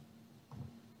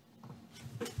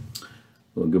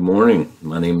Well, good morning.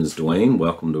 My name is Dwayne.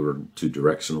 Welcome to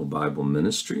Directional Bible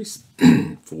Ministries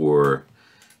for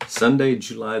Sunday,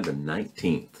 July the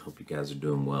 19th. Hope you guys are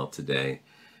doing well today.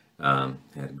 Had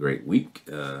a great week.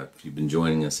 If you've been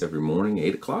joining us every morning,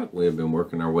 8 o'clock, we have been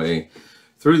working our way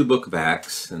through the book of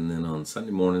Acts. And then on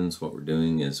Sunday mornings, what we're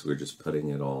doing is we're just putting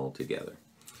it all together.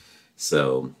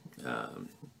 So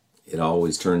it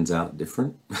always turns out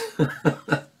different.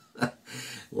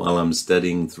 While I'm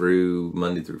studying through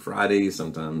Monday through Friday,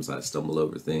 sometimes I stumble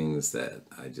over things that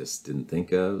I just didn't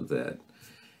think of that,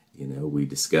 we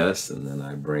discuss, and then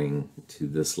I bring to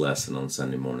this lesson on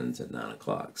Sunday mornings at 9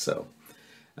 o'clock. So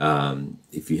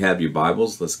if you have your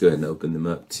Bibles, let's go ahead and open them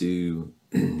up to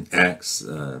Acts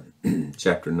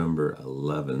chapter number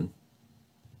 11.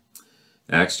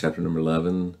 Acts chapter number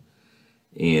 11,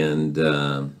 and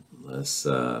let's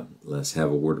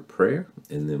have a word of prayer,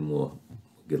 and then we'll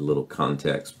get a little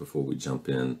context before we jump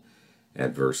in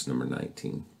at verse number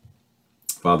 19.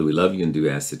 Father, we love you and do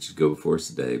ask that you go before us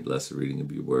today. Bless the reading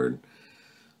of your word.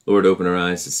 Lord, open our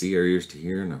eyes to see, our ears to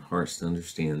hear, and our hearts to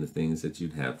understand the things that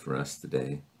you'd have for us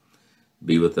today.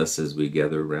 Be with us as we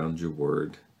gather around your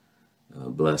word.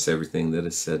 Bless everything that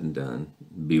is said and done.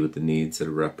 Be with the needs that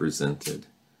are represented.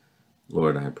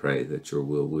 Lord, I pray that your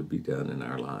will would be done in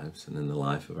our lives and in the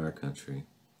life of our country,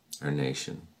 our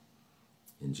nation.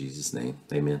 In Jesus' name,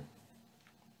 amen.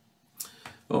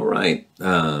 All right,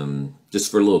 just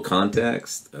for a little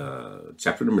context,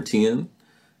 chapter number 10,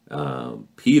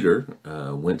 Peter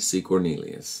went to see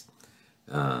Cornelius.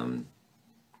 And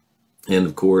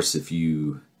of course, if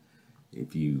you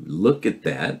look at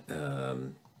that,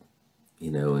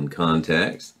 in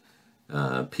context,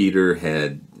 Peter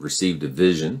had received a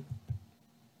vision,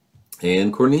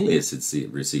 and Cornelius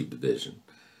had received a vision.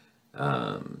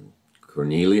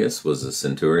 Cornelius was a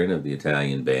centurion of the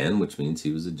Italian band, which means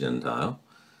he was a Gentile.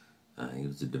 He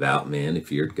was a devout man. He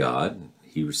feared God.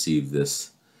 He received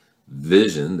this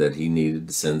vision that he needed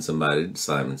to send somebody to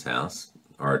Simon's house,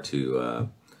 or to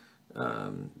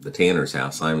the tanner's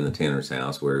house, Simon the tanner's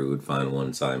house, where he would find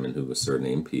one Simon who was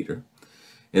surnamed Peter.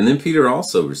 And then Peter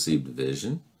also received a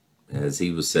vision as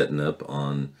he was setting up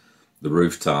on the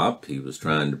rooftop. He was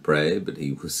trying to pray, but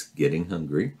he was getting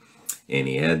hungry. And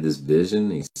he had this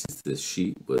vision. He sees this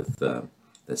sheep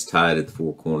that's tied at the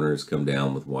four corners, come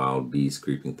down with wild beasts,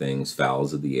 creeping things,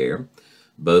 fowls of the air,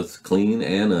 both clean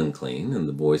and unclean. And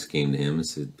the voice came to him and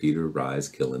said, "Peter, rise,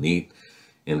 kill and eat."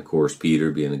 And of course,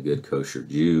 Peter, being a good kosher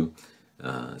Jew,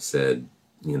 said,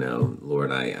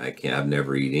 "Lord, I can't. I've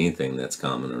never eaten anything that's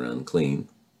common or unclean."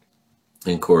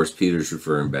 And of course, Peter's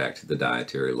referring back to the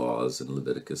dietary laws in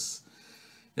Leviticus.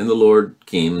 And the Lord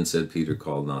came and said, "Peter,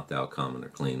 call not thou common or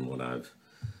clean what I've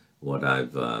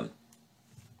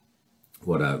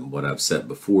set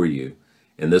before you."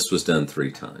 And this was done 3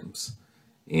 times.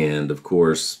 And of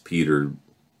course, Peter,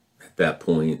 at that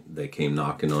point, they came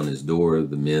knocking on his door,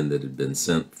 the men that had been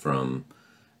sent from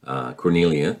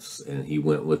Cornelius, and he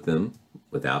went with them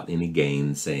without any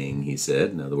gainsaying, he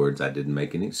said. In other words, I didn't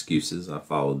make any excuses. I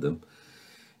followed them.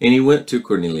 And he went to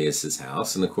Cornelius's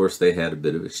house, and of course they had a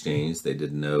bit of exchange. They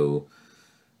didn't know,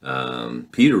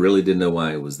 Peter really didn't know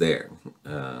why he was there,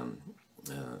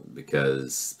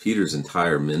 because Peter's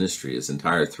entire ministry, his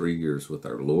entire 3 years with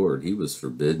our Lord, he was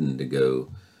forbidden to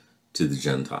go to the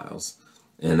Gentiles.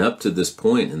 And up to this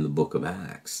point in the book of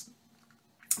Acts,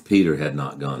 Peter had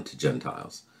not gone to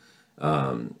Gentiles.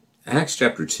 Acts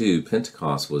chapter 2,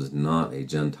 Pentecost was not a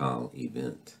Gentile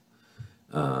event.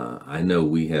 I know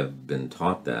we have been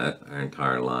taught that our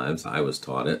entire lives. I was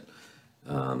taught it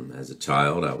as a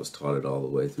child. I was taught it all the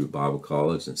way through Bible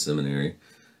college and seminary.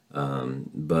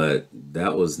 But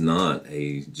that was not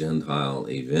a Gentile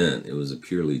event. It was a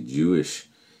purely Jewish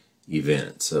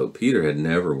event. So Peter had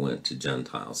never went to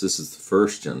Gentiles. This is the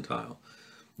first Gentile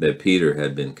that Peter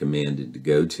had been commanded to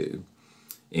go to.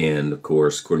 And of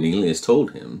course, Cornelius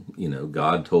told him,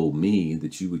 God told me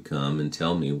that you would come and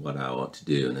tell me what I ought to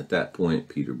do. And at that point,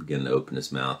 Peter began to open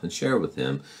his mouth and share with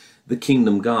him the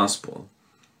kingdom gospel.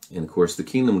 And of course, the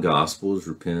kingdom gospel is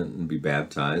repent and be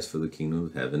baptized, for the kingdom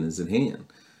of heaven is at hand.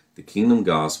 The kingdom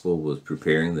gospel was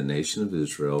preparing the nation of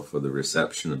Israel for the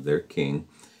reception of their king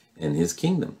and his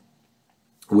kingdom,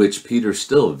 which Peter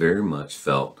still very much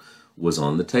felt was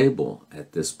on the table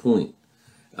at this point.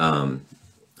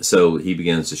 So he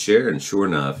begins to share, and sure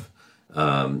enough,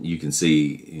 you can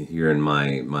see here in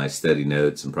my study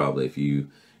notes, and probably if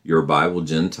your Bible,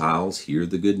 Gentiles hear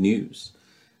the good news,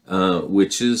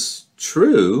 which is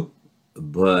true,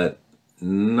 but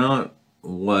not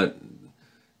what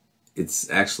it's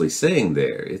actually saying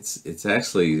there. It's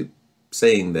actually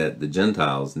saying that the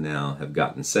Gentiles now have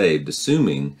gotten saved,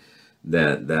 assuming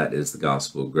that is the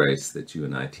gospel of grace that you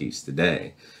and I teach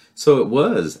today. So it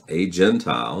was a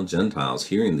Gentiles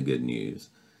hearing the good news,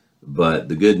 but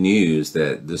the good news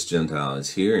that this Gentile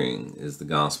is hearing is the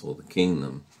gospel of the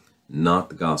kingdom, not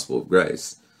the gospel of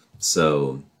grace.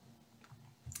 So,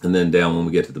 and then down when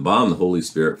we get to the bottom, the Holy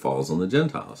Spirit falls on the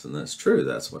Gentiles. And that's true.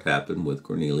 That's what happened with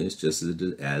Cornelius, just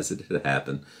as it had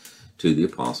happened to the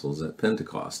apostles at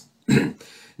Pentecost.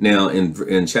 Now,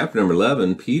 in chapter number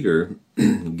 11, Peter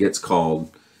gets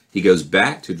called. He goes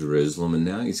back to Jerusalem, and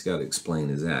now he's got to explain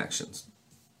his actions.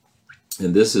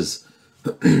 And this is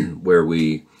where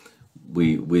we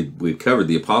covered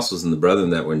the apostles and the brethren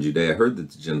that were in Judea heard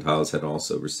that the Gentiles had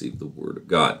also received the word of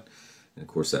God. And of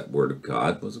course, that word of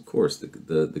God was, of course,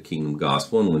 the kingdom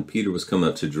gospel. And when Peter was come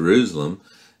up to Jerusalem,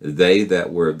 they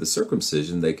that were of the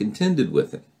circumcision, they contended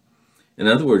with him. In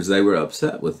other words, they were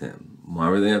upset with him. Why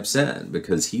were they upset?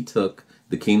 Because he took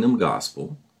the kingdom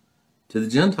gospel to the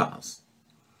Gentiles,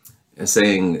 and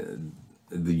saying,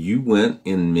 you went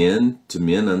in to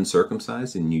men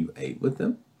uncircumcised, and you ate with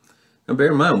them. Now,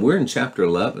 bear in mind, we're in chapter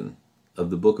 11 of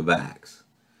the book of Acts,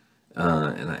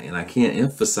 and I can't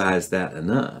emphasize that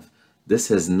enough. This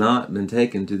has not been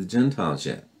taken to the Gentiles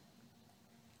yet.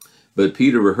 But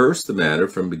Peter rehearsed the matter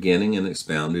from beginning and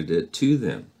expounded it to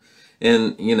them.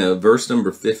 And, verse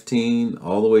number 15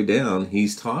 all the way down,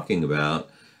 he's talking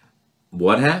about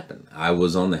what happened. I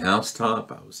was on the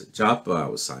housetop. I was at Joppa. I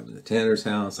was Simon the tanner's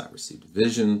house. I received a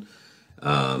vision,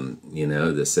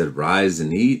 that said, rise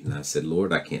and eat. And I said,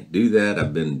 Lord, I can't do that.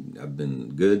 I've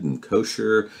been good and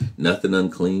kosher. Nothing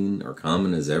unclean or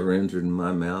common has ever entered in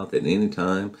my mouth at any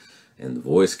time. And the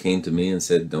voice came to me and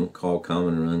said, don't call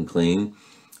common or unclean.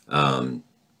 And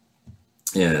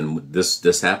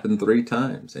this happened 3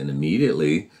 times. And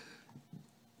immediately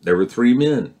there were 3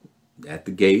 men at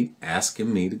the gate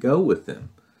asking me to go with them.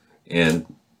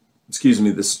 And,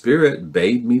 the Spirit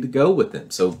bade me to go with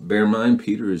them. So bear in mind,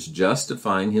 Peter is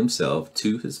justifying himself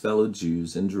to his fellow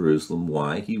Jews in Jerusalem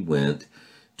why he went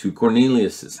to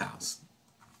Cornelius's house.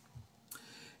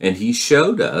 And he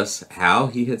showed us how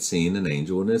he had seen an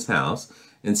angel in his house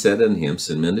and said unto him,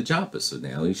 send men to Joppa. So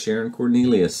now he's sharing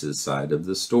Cornelius's side of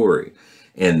the story.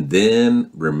 And then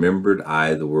remembered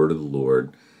I the word of the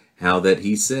Lord, how that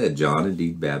he said, John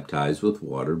indeed baptized with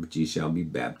water, but ye shall be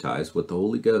baptized with the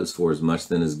Holy Ghost. For as much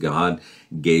then as God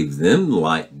gave them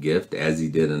like gift as he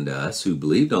did unto us, who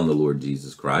believed on the Lord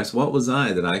Jesus Christ, what was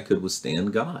I that I could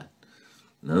withstand God?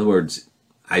 In other words,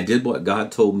 I did what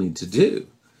God told me to do.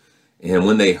 And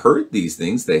when they heard these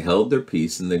things, they held their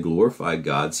peace, and they glorified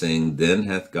God, saying, then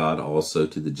hath God also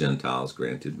to the Gentiles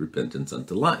granted repentance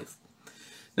unto life.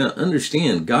 Now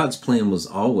understand, God's plan was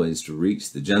always to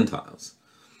reach the Gentiles.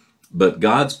 But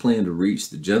God's plan to reach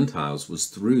the Gentiles was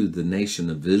through the nation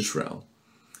of Israel.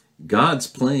 God's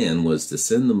plan was to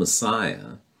send the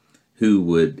Messiah who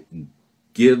would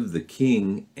give the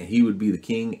king, and he would be the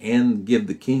king and give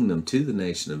the kingdom to the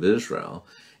nation of Israel.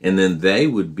 And then they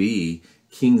would be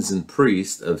kings and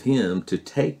priests of him to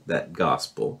take that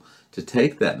gospel, to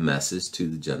take that message to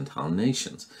the Gentile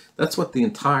nations. That's what the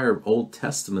entire Old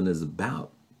Testament is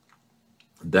about.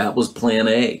 That was plan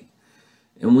A.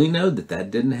 And we know that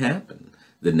didn't happen.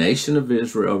 The nation of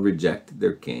Israel rejected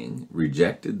their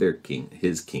king,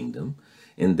 his kingdom,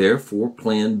 and therefore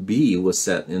plan B was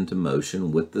set into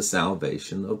motion with the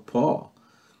salvation of Paul,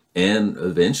 and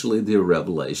eventually the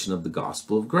revelation of the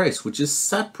gospel of grace, which is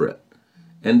separate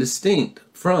and distinct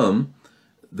from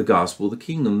the gospel of the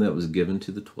kingdom that was given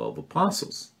to the 12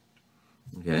 apostles.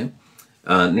 Okay,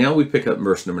 now we pick up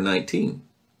verse number 19.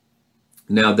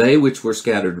 Now they which were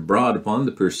scattered abroad upon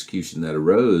the persecution that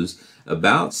arose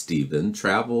about Stephen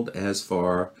traveled as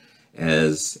far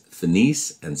as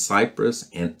Phoenice and Cyprus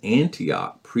and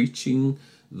Antioch, preaching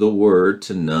the word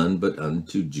to none but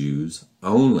unto Jews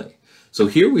only. So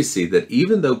here we see that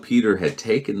even though Peter had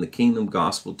taken the kingdom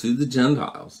gospel to the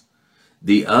Gentiles,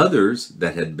 the others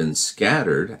that had been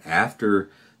scattered after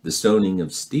the stoning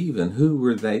of Stephen, who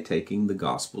were they taking the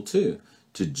gospel to?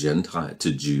 To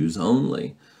Jews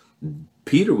only.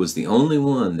 Peter was the only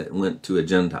one that went to a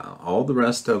Gentile. All the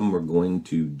rest of them were going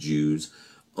to Jews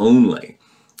only.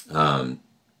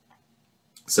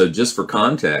 So just for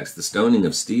context, the stoning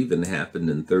of Stephen happened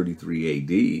in 33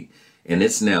 AD, and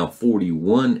it's now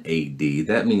 41 AD.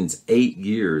 That means 8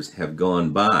 years have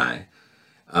gone by,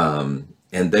 and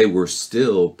they were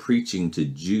still preaching to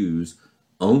Jews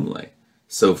only.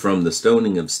 So from the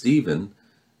stoning of Stephen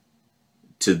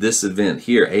to this event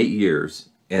here, 8 years,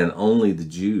 and only the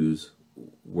Jews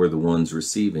were the ones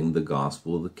receiving the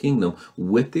gospel of the kingdom,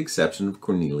 with the exception of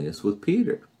Cornelius with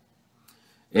Peter.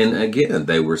 And again,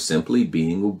 they were simply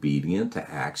being obedient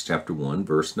to Acts chapter 1,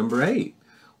 verse number 8,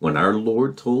 when our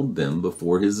Lord told them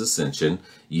before his ascension,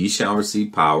 ye shall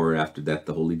receive power, after that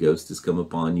the Holy Ghost is come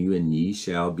upon you, and ye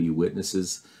shall be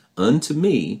witnesses unto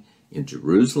me in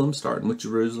Jerusalem, starting with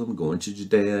Jerusalem, going to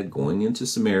Judea, going into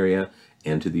Samaria,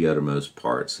 and to the uttermost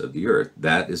parts of the earth.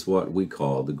 That is what we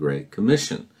call the Great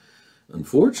Commission.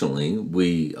 Unfortunately,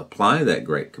 we apply that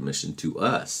Great Commission to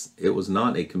us. It was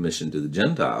not a commission to the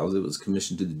Gentiles, it was a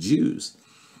commission to the Jews.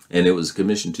 And it was a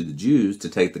commission to the Jews to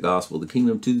take the gospel of the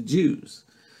kingdom to the Jews.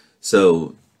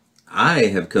 So I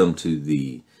have come to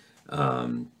the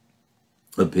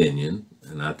opinion,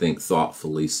 and I think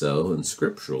thoughtfully so and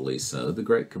scripturally so, the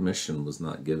Great Commission was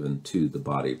not given to the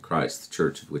body of Christ, the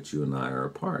church of which you and I are a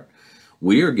part.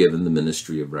 We are given the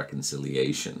ministry of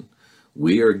reconciliation.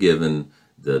 We are given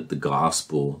the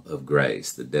gospel of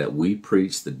grace, that we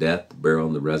preach the death, the burial,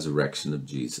 and the resurrection of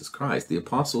Jesus Christ. The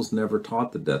apostles never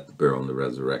taught the death, the burial, and the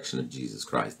resurrection of Jesus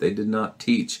Christ. They did not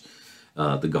teach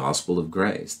the gospel of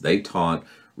grace. They taught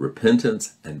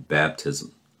repentance and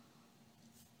baptism.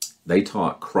 They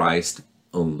taught Christ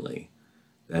only.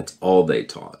 That's all they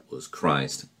taught, was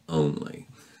Christ only.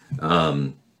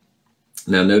 Now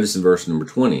notice in verse number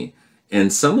 20,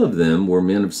 and some of them were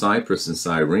men of Cyprus and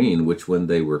Cyrene, which when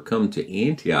they were come to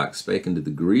Antioch spake unto the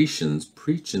Grecians,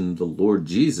 preaching the Lord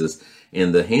Jesus,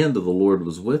 and the hand of the Lord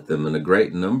was with them, and a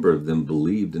great number of them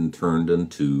believed and turned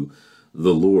unto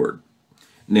the Lord.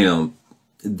 Now,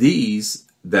 these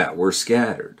that were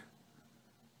scattered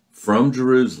from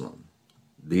Jerusalem,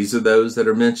 these are those that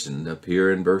are mentioned up here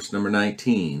in verse number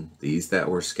 19, these that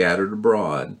were scattered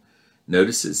abroad.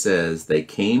 Notice it says they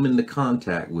came into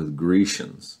contact with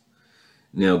Grecians.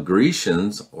 Now,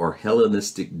 Grecians are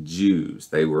Hellenistic Jews.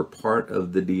 They were part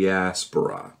of the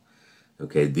diaspora.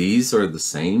 Okay, these are the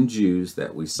same Jews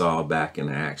that we saw back in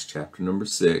Acts chapter number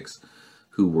 6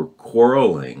 who were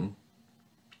quarreling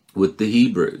with the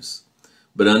Hebrews.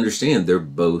 But understand, they're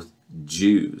both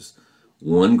Jews.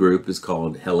 One group is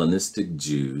called Hellenistic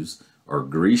Jews, or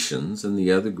Grecians, and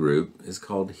the other group is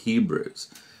called Hebrews.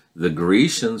 The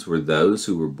Grecians were those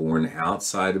who were born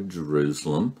outside of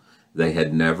Jerusalem. They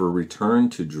had never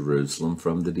returned to Jerusalem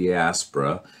from the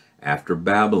diaspora after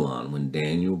Babylon, when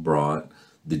Daniel brought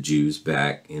the Jews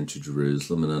back into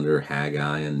Jerusalem, and under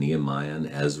Haggai and Nehemiah and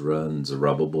Ezra and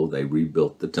Zerubbabel, they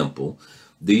rebuilt the temple.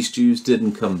 These Jews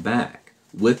didn't come back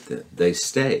with them. They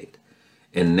stayed.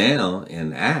 And now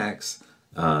in Acts,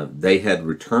 they had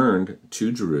returned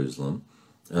to Jerusalem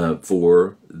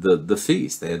for the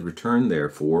feast. They had returned there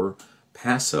for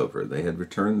Passover. They had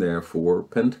returned there for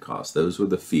Pentecost. Those were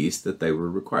the feasts that they were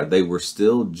required. They were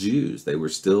still Jews. They were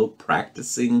still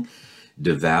practicing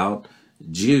devout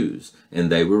Jews,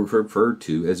 and they were referred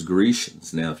to as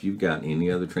Grecians. Now, if you've got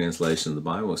any other translation of the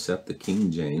Bible except the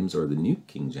King James or the New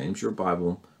King James, your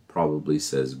Bible probably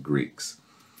says Greeks.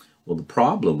 Well, the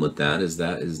problem with that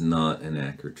is not an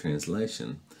accurate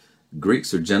translation.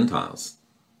 Greeks are Gentiles.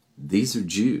 These are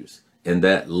Jews, and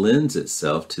that lends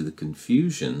itself to the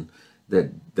confusion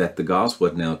that the gospel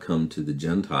had now come to the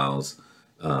Gentiles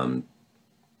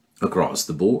across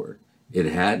the board. It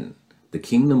hadn't. The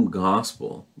kingdom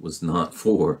gospel was not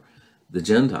for the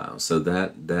Gentiles, so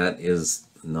that is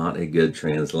not a good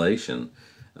translation.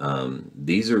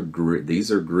 These are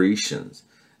Grecians.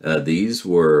 These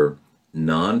were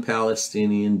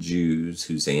non-Palestinian Jews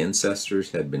whose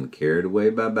ancestors had been carried away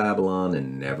by Babylon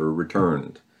and never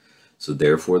returned. So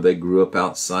therefore they grew up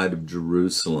outside of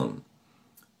Jerusalem.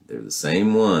 They're the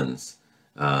same ones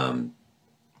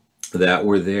that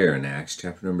were there in Acts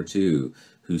chapter number 2,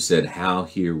 who said, how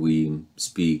hear we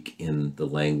speak in the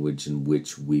language in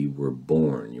which we were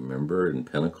born? You remember in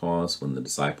Pentecost when the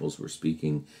disciples were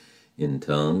speaking in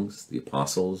tongues, the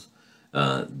apostles?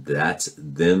 That's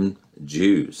them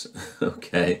Jews,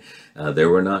 okay? There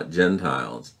were not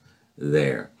Gentiles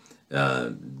there.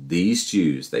 These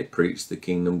Jews, they preached the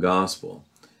kingdom gospel.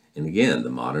 And again, the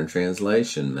modern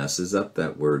translation messes up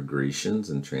that word Grecians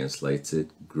and translates it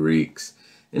Greeks.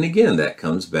 And again, that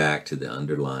comes back to the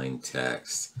underlying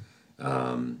text.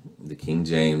 The King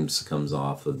James comes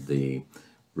off of the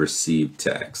received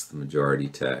text, the majority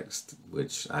text,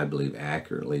 which I believe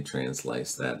accurately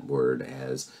translates that word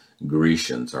as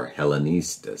Grecians or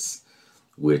Hellenistes,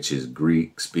 which is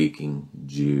Greek-speaking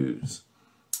Jews.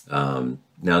 Now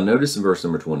notice in verse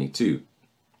number 22,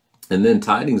 and then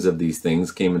tidings of these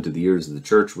things came into the ears of the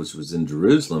church which was in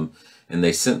Jerusalem, and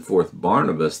they sent forth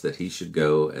Barnabas that he should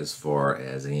go as far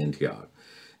as Antioch.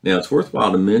 Now it's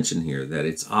worthwhile to mention here that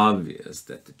it's obvious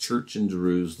that the church in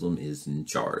Jerusalem is in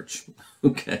charge,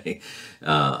 okay?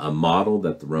 A model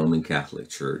that the Roman Catholic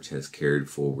Church has carried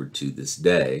forward to this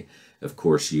day, of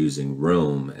course using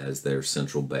Rome as their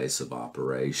central base of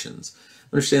operations.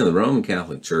 Understand the Roman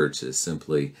Catholic Church is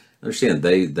simply, understand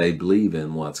they believe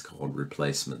in what's called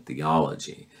replacement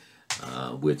theology,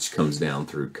 which comes down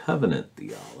through covenant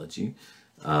theology,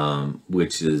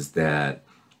 which is that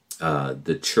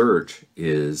the church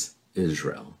is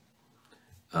Israel.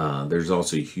 There's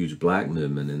also a huge black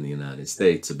movement in the United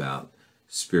States about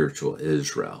spiritual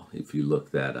Israel. If you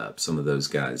look that up, some of those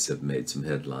guys have made some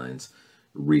headlines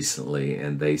recently,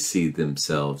 and they see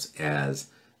themselves as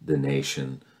the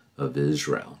nation of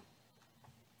Israel.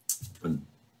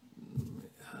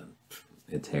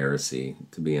 It's heresy,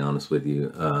 to be honest with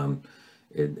you.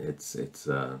 It's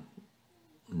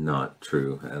not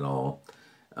true at all.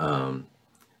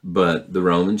 But the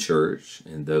Roman Church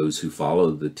and those who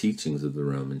follow the teachings of the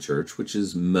Roman Church, which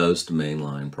is most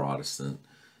mainline Protestant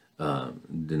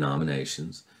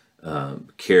denominations,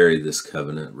 carry this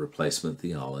covenant replacement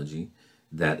theology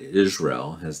that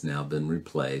Israel has now been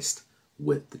replaced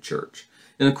with the church.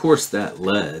 And of course that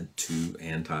led to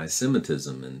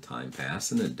anti-Semitism in time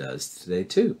past, and it does today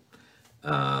too.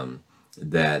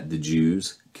 That the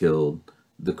Jews killed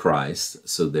the Christ,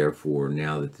 so therefore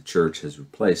now that the church has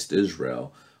replaced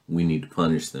Israel, we need to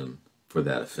punish them for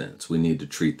that offense. We need to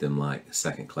treat them like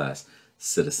second-class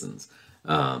citizens,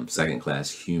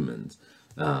 second-class humans.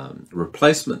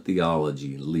 Replacement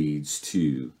theology leads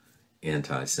to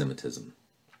anti-Semitism,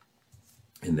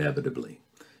 inevitably,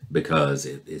 because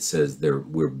it says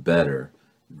we're better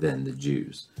than the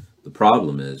Jews. The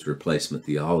problem is replacement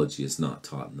theology is not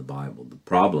taught in the Bible. The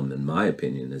problem, in my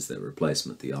opinion, is that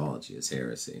replacement theology is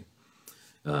heresy.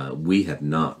 We have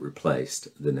not replaced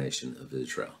the nation of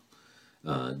Israel.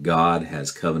 God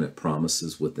has covenant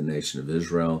promises with the nation of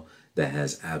Israel that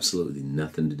has absolutely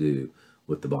nothing to do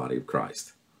with the body of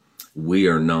Christ. We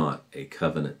are not a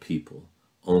covenant people.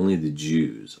 Only the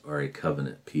Jews are a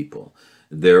covenant people.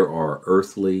 There are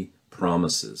earthly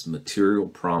promises, material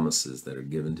promises that are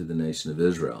given to the nation of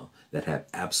Israel that have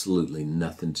absolutely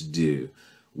nothing to do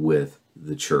with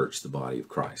the church, the body of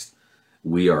Christ.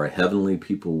 We are a heavenly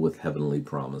people with heavenly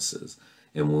promises.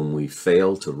 And when we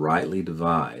fail to rightly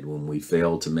divide, when we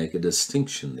fail to make a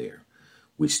distinction there,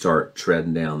 we start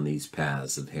treading down these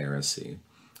paths of heresy.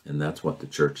 And that's what the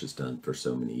church has done for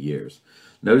so many years.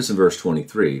 Notice in verse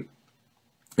 23,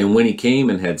 and when he came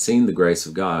and had seen the grace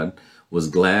of God, was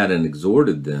glad and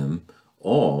exhorted them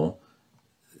all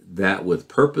that with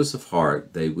purpose of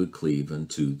heart they would cleave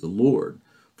unto the Lord.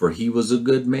 For he was a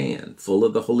good man, full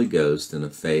of the Holy Ghost and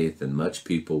of faith, and much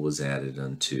people was added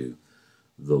unto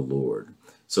the Lord.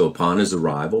 So upon his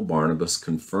arrival, Barnabas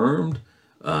confirmed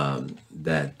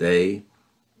that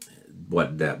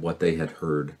what they had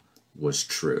heard was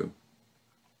true.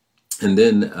 And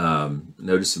then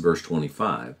notice in verse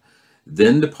 25,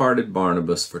 then departed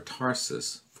Barnabas for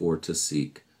Tarsus for to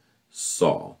seek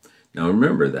Saul. Now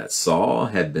remember that Saul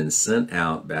had been sent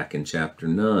out back in chapter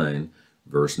 9,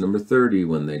 verse number 30,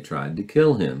 when they tried to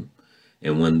kill him.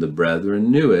 And when the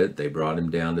brethren knew it, they brought him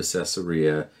down to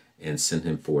Caesarea and sent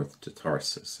him forth to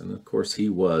Tarsus. And of course he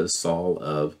was Saul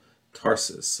of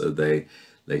Tarsus, so they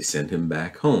sent him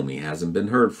back home. He hasn't been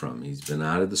heard from. He's been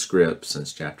out of the script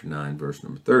since chapter 9, verse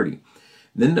number 30.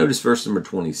 Then notice verse number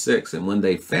 26, and when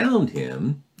they found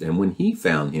him, and when he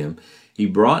found him, he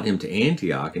brought him to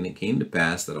Antioch, and it came to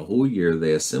pass that a whole year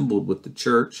they assembled with the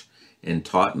church and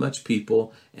taught much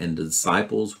people, and the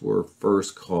disciples were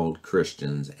first called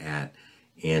Christians at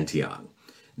Antioch.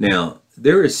 Now,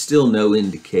 there is still no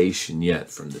indication yet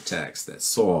from the text that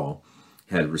Saul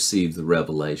had received the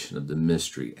revelation of the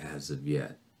mystery as of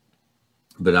yet.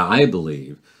 But I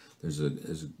believe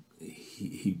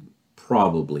he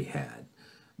probably had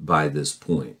by this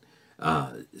point.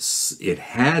 It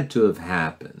had to have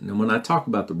happened. And when I talk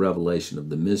about the revelation of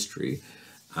the mystery,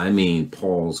 I mean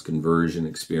Paul's conversion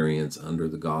experience under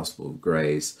the gospel of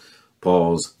grace,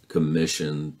 Paul's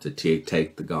commission to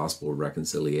take the gospel of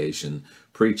reconciliation,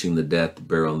 preaching the death, the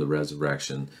burial, and the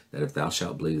resurrection, that if thou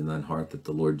shalt believe in thine heart that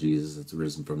the Lord Jesus is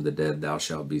risen from the dead, thou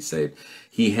shalt be saved.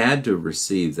 He had to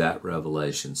receive that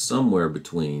revelation somewhere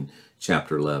between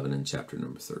chapter 11 and chapter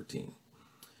number 13.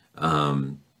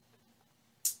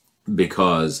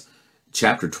 Because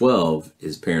chapter 12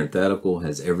 is parenthetical,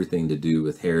 has everything to do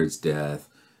with Herod's death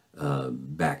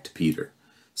back to Peter.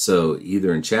 So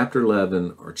either in chapter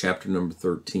 11 or chapter number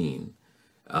 13,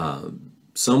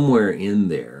 somewhere in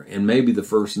there, and maybe the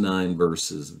first 9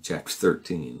 verses of chapter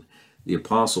 13, the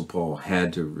Apostle Paul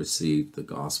had to receive the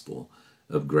gospel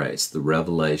of grace, the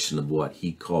revelation of what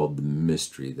he called the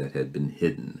mystery that had been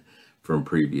hidden from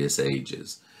previous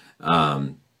ages.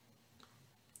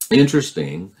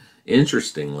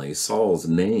 Interestingly, Saul's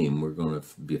name, we're going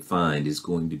to find, is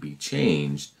going to be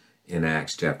changed in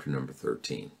Acts chapter number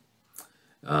 13.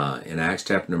 In Acts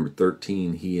chapter number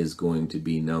 13, he is going to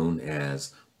be known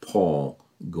as Paul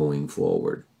going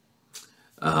forward.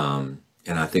 And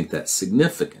I think that's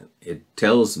significant. It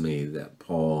tells me that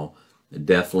Paul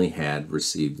definitely had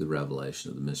received the revelation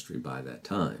of the mystery by that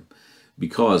time.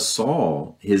 Because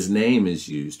Saul, his name is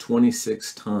used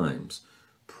 26 times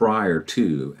prior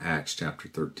to Acts chapter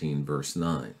 13, verse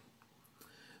 9.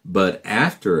 But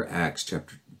after Acts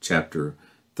chapter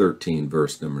 13,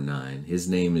 verse number 9, his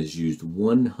name is used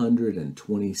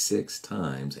 126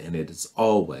 times, and it is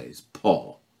always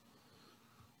Paul.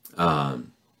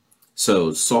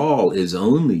 So Saul is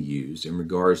only used in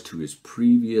regards to his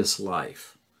previous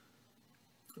life,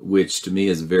 which to me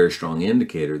is a very strong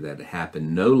indicator that it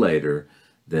happened no later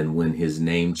than when his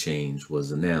name change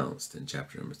was announced in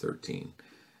chapter number 13.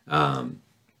 And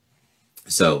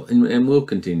we'll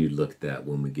continue to look at that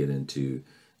when we get into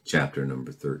chapter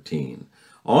number 13.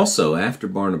 Also, after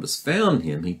Barnabas found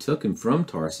him, he took him from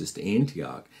Tarsus to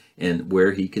Antioch, and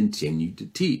where he continued to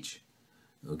teach.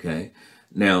 Okay?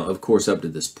 Now, of course, up to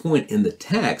this point in the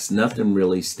text, nothing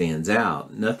really stands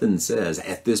out. Nothing says,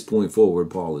 at this point forward,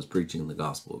 Paul is preaching the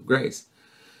gospel of grace.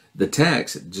 The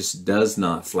text just does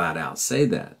not flat out say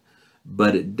that.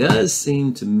 But it does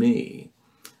seem to me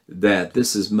that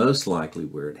this is most likely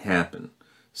where it happened.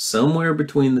 Somewhere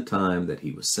between the time that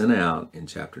he was sent out in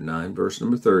chapter 9, verse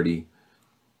number 30,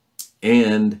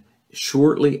 and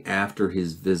shortly after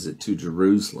his visit to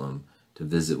Jerusalem to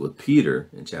visit with Peter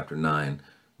in chapter 9,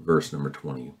 verse number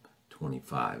 20,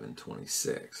 25, and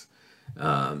 26.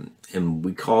 And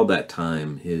we call that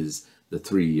time the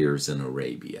 3 years in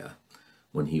Arabia.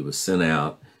 When he was sent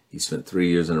out, he spent 3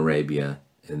 years in Arabia,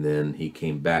 and then he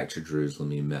came back to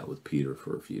Jerusalem. He met with Peter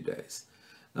for a few days.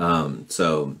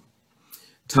 So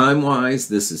time-wise,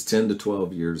 this is 10 to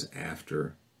 12 years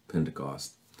after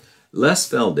Pentecost. Les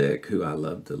Feldick, who I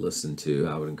love to listen to,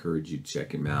 I would encourage you to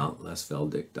check him out,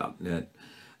 lesfeldick.net,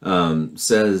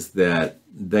 says that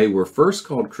they were first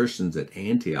called Christians at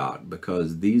Antioch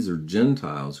because these are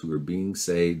Gentiles who are being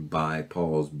saved by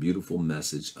Paul's beautiful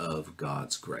message of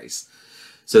God's grace.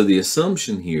 So the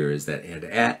assumption here is that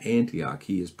at Antioch,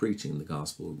 he is preaching the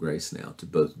gospel of grace now to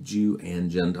both Jew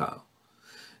and Gentile.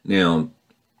 Now,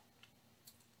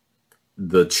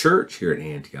 the church here at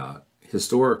Antioch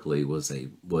historically was a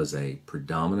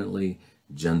predominantly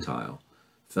Gentile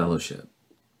fellowship.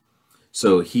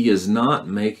 So he is not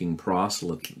making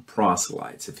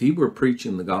proselytes. If he were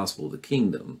preaching the gospel of the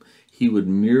kingdom, he would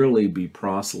merely be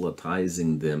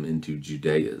proselytizing them into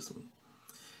Judaism.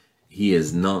 He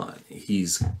is not.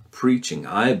 He's preaching,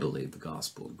 I believe, the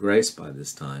gospel of grace by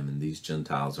this time, and these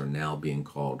Gentiles are now being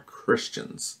called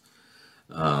Christians.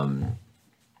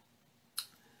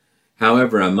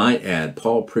 However, I might add,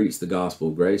 Paul preached the gospel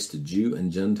of grace to Jew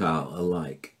and Gentile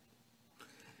alike.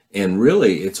 And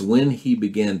really, it's when he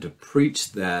began to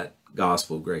preach that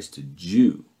gospel of grace to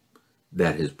Jew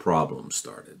that his problem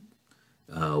started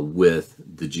with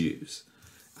the Jews.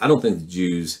 I don't think the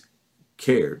Jews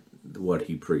cared what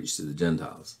he preached to the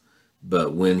Gentiles.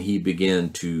 But when he began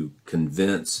to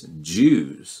convince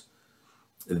Jews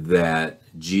that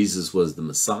Jesus was the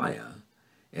Messiah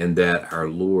and that our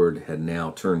Lord had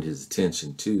now turned his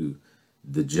attention to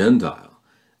the Gentile,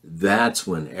 that's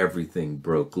when everything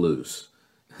broke loose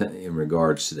in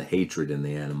regards to the hatred and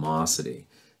the animosity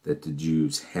that the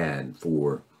Jews had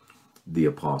for the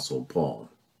Apostle Paul.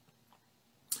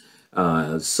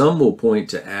 Some will point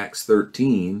to Acts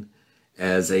 13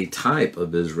 as a type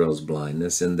of Israel's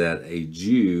blindness, in that a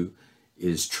Jew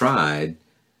tried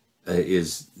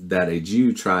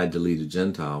to lead a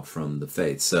Gentile from the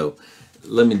faith. So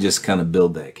let me just kind of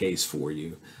build that case for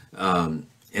you.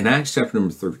 In Acts chapter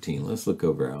number 13, let's look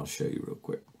over. I'll show you real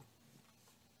quick.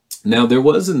 Now there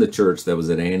was in the church that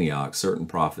was at Antioch certain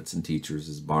prophets and teachers,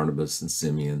 as Barnabas and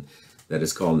Simeon, that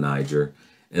is called Niger,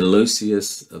 and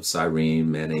Lucius of Cyrene,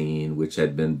 Manaen, which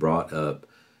had been brought up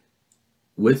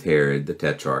with Herod the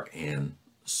Tetrarch and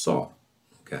Saul.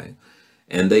 Okay,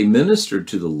 and they ministered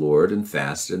to the Lord and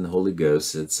fasted, and the Holy Ghost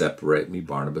said, "Separate me,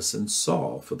 Barnabas and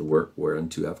Saul, for the work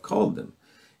whereunto I've called them."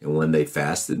 And when they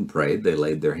fasted and prayed, they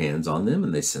laid their hands on them,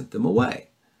 and they sent them away.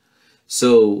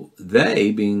 So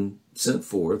they, being sent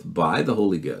forth by the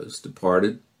Holy Ghost,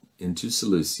 departed into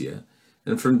Seleucia,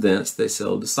 and from thence they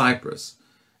sailed to Cyprus.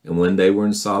 And when they were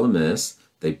in Salamis,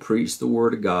 they preached the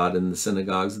word of God in the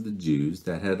synagogues of the Jews,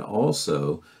 that had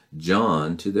also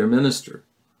John to their minister.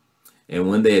 And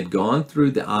when they had gone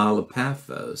through the Isle of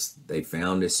Paphos, they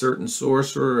found a certain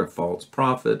sorcerer, a false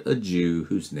prophet, a Jew,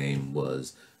 whose name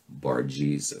was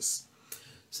Bar-Jesus.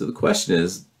 So the question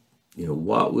is,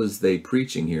 what was they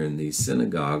preaching here in the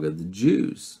synagogue of the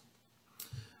Jews?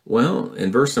 Well,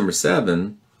 in verse number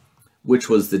 7, which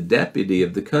was the deputy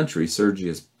of the country,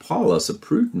 Sergius Paulus, a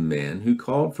prudent man, who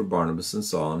called for Barnabas and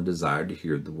Saul and desired to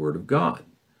hear the word of God.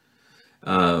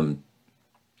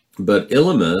 But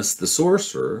Elymas, the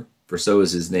sorcerer, for so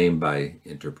is his name by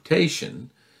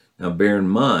interpretation. Now bear in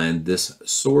mind, this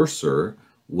sorcerer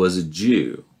was a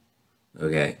Jew,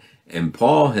 okay? And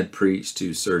Paul had preached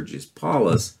to Sergius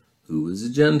Paulus, who was a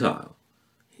Gentile.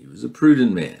 He was a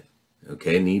prudent man,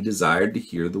 okay? And he desired to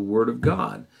hear the word of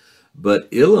God. But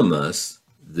Elymas,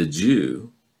 the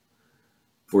Jew,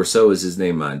 for so is his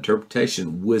name by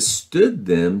interpretation, withstood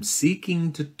them,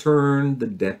 seeking to turn the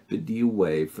deputy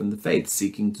away from the faith,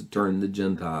 seeking to turn the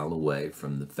Gentile away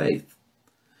from the faith.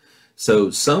 So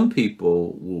some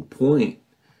people will point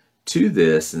to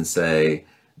this and say,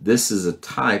 this is a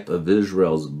type of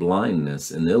Israel's blindness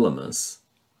in Elymas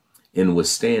in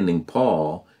withstanding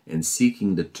Paul and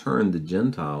seeking to turn the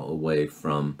Gentile away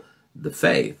from the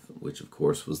faith, which of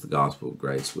course was the gospel of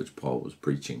grace, which Paul was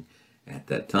preaching at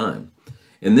that time.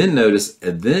 And then notice,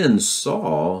 and then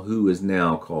Saul, who is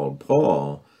now called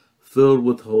Paul, filled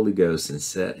with the Holy Ghost, and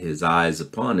set his eyes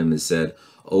upon him and said,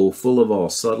 O full of all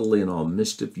subtlety and all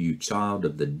mischief, you child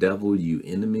of the devil, you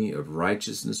enemy of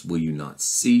righteousness, will you not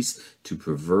cease to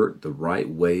pervert the right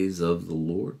ways of the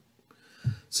Lord?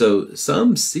 So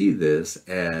some see this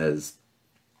as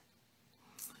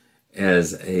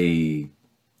a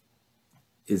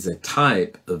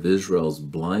type of Israel's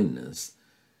blindness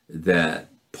that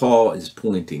Paul is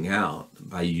pointing out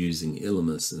by using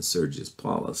Elymas and Sergius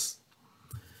Paulus.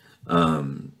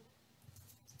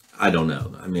 I don't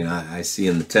know. I mean, I see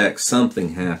in the text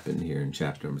something happened here in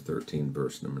chapter number 13,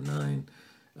 verse number 9,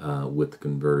 with the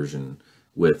conversion,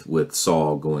 with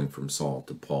Saul going from Saul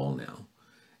to Paul now,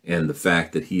 and the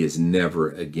fact that he is never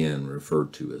again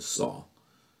referred to as Saul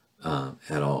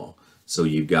at all. So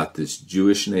you've got this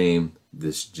Jewish name,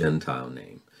 this Gentile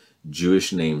name.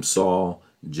 Jewish name Saul,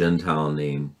 Gentile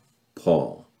name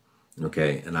Paul.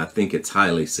 Okay, and I think it's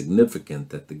highly significant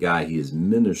that the guy he is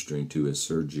ministering to is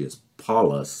Sergius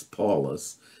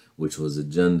Paulus, which was a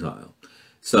Gentile.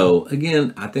 So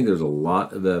again, I think there's a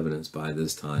lot of evidence by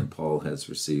this time Paul has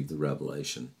received the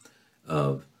revelation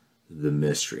of the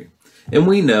mystery. And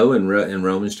we know in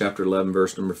Romans chapter 11,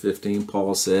 verse number 15,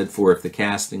 Paul said, for if the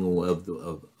casting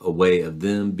away of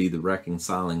them be the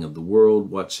reconciling of the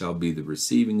world, what shall be the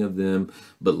receiving of them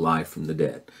but life from the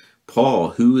dead?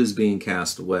 Paul, who is being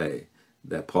cast away,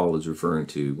 that Paul is referring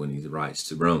to when he writes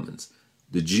to Romans,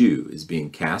 the Jew is being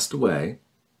cast away.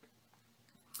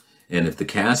 And if the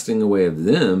casting away of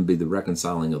them be the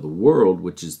reconciling of the world,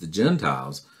 which is the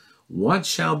Gentiles, what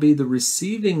shall be the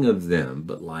receiving of them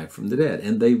but life from the dead?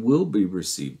 And they will be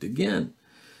received again.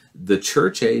 The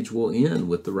church age will end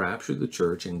with the rapture of the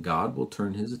church, and God will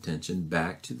turn his attention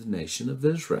back to the nation of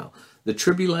Israel. The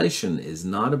tribulation is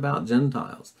not about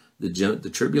Gentiles. The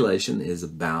tribulation is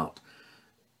about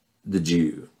the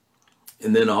Jew.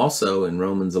 And then also in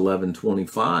Romans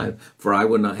 11:25, for I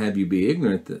would not have you be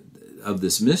ignorant of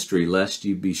this mystery, lest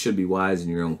you should be wise in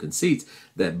your own conceits,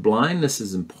 that blindness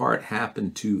is in part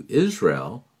happened to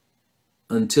Israel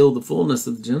until the fullness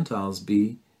of the Gentiles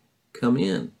be come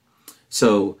in.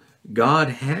 So God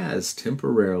has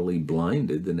temporarily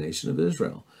blinded the nation of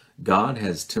Israel. God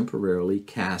has temporarily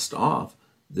cast off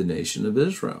the nation of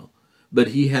Israel. But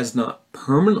he has not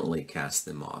permanently cast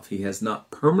them off. He has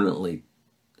not permanently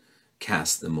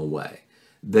cast them away.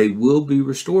 They will be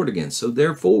restored again. So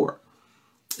therefore,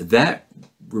 that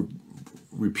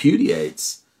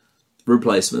repudiates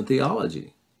replacement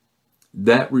theology.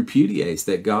 That repudiates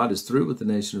that God is through with the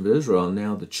nation of Israel, and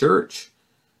now the church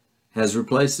has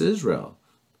replaced Israel.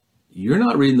 You're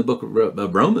not reading the book of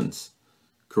Romans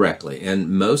correctly, and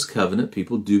most covenant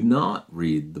people do not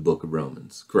read the book of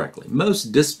Romans correctly.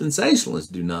 Most dispensationalists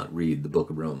do not read the book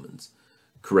of Romans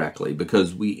correctly,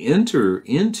 because we enter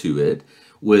into it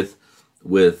with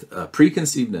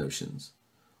preconceived notions.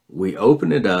 We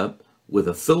open it up with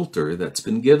a filter that's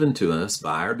been given to us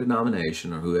by our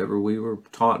denomination or whoever we were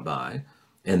taught by,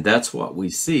 and that's what we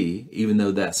see, even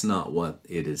though that's not what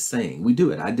it is saying. We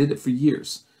do it. I did it for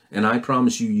years, and I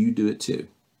promise you, you do it too.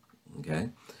 Okay?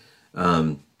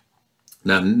 Now,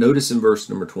 notice in verse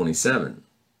number 27,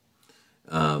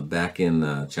 back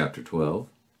in chapter 12,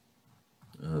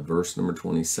 verse number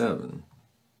 27.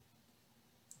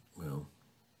 Well,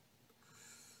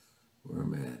 where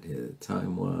am I at here,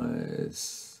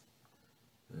 time-wise?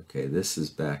 Okay, this is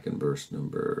back in verse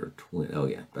number 20. Oh,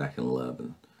 yeah, back in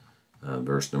 11,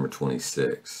 verse number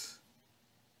 26.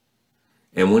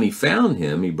 And when he found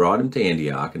him, he brought him to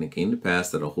Antioch, and it came to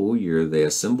pass that a whole year they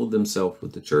assembled themselves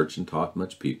with the church and taught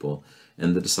much people,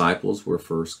 and the disciples were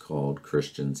first called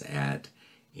Christians at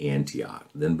Antioch.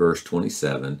 Then verse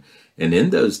 27, and in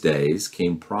those days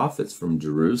came prophets from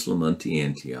Jerusalem unto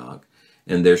Antioch,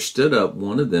 and there stood up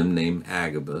one of them named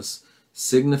Agabus,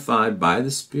 signified by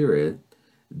the Spirit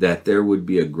that there would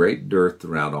be a great dearth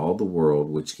throughout all the world,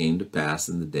 which came to pass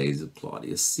in the days of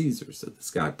Claudius Caesar. So this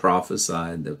guy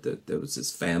prophesied that there was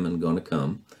this famine going to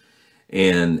come.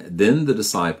 And then the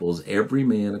disciples, every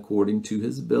man according to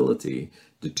his ability,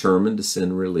 determined to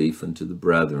send relief unto the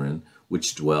brethren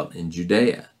which dwelt in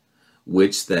Judea,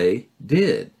 which they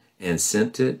did, and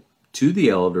sent it to the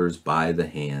elders by the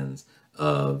hands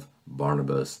of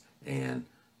Barnabas and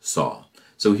Saul.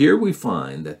 So here we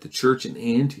find that the church in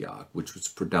Antioch, which was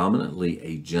predominantly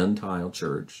a Gentile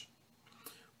church,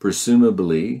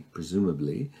 presumably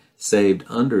saved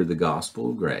under the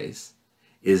gospel of grace,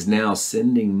 is now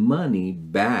sending money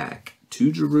back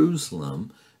to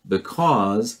Jerusalem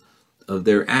because of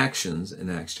their actions in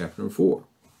Acts chapter 4.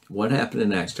 What happened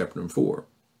in Acts chapter 4?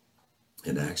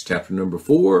 In Acts chapter number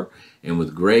 4, and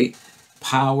with great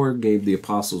power gave the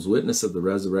apostles witness of the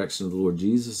resurrection of the Lord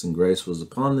Jesus, and grace was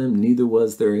upon them. Neither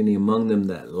was there any among them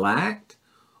that lacked.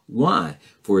 Why?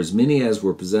 For as many as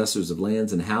were possessors of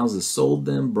lands and houses sold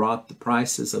them, brought the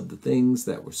prices of the things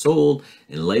that were sold,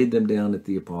 and laid them down at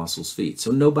the apostles' feet.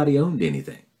 So nobody owned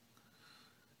anything.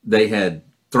 They had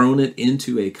thrown it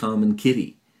into a common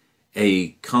kitty,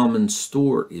 a common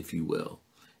store, if you will.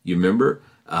 You remember,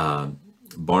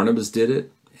 Barnabas did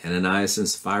it. Ananias and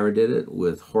Sapphira did it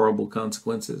with horrible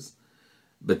consequences,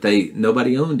 but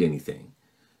nobody owned anything.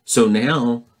 So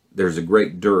now there's a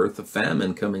great dearth, a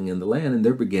famine coming in the land, and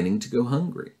they're beginning to go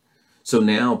hungry. So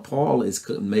now Paul is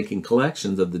making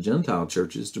collections of the Gentile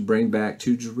churches to bring back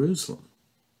to Jerusalem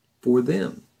for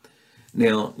them.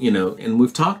 Now, and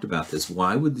we've talked about this.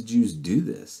 Why would the Jews do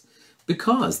this?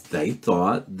 Because they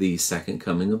thought the second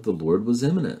coming of the Lord was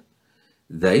imminent.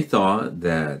 They thought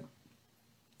that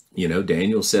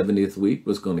Daniel's 70th week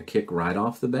was going to kick right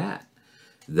off the bat.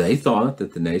 They thought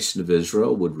that the nation of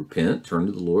Israel would repent, turn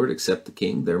to the Lord, accept the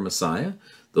king, their Messiah.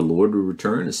 The Lord would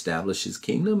return, establish his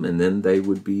kingdom, and then they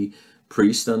would be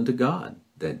priests unto God,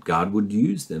 that God would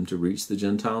use them to reach the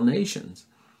Gentile nations.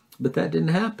 But that didn't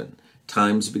happen.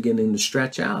 Time's beginning to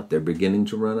stretch out. They're beginning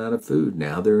to run out of food.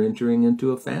 Now they're entering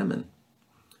into a famine.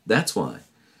 That's why.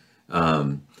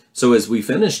 So as we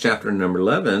finish chapter number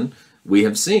 11, we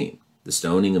have seen the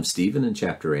stoning of Stephen in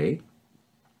chapter 8.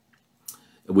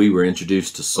 We were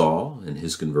introduced to Saul and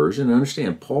his conversion.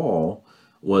 Understand, Paul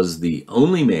was the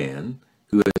only man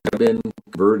who had ever been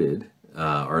converted,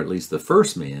 or at least the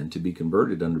first man to be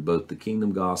converted under both the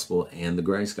kingdom gospel and the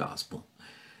grace gospel.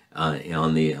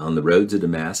 On the road to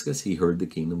Damascus, he heard the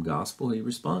kingdom gospel, he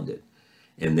responded.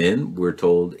 And then we're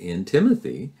told in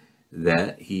Timothy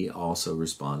that he also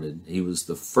responded. He was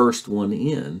the first one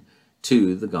in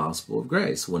to the gospel of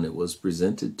grace when it was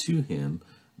presented to him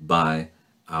by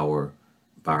our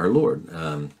Lord.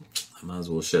 I might as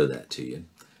well show that to you.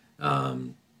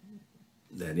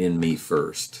 That in me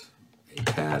first, a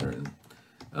pattern.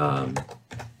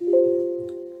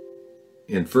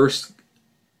 In First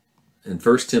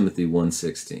Timothy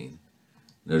 1:16,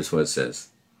 notice what it says.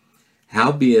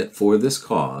 Howbeit for this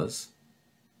cause,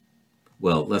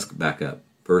 well, let's back up.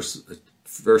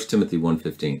 First Timothy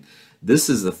 1:15. This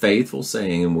is the faithful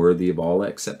saying and worthy of all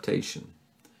acceptation,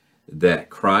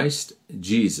 that Christ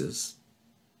Jesus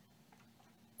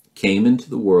came into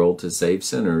the world to save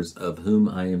sinners, of whom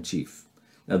I am chief.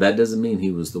 Now that doesn't mean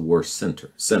he was the worst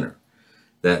sinner.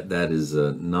 That is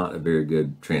not a very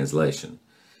good translation.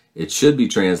 It should be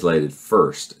translated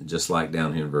first, just like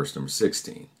down here in verse number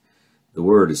 16. The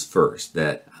word is first,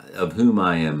 that of whom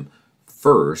I am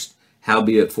first,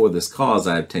 howbeit for this cause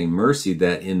I obtain mercy,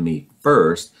 that in me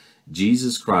first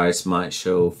Jesus Christ might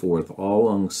show forth all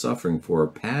long-suffering for a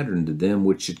pattern to them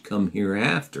which should come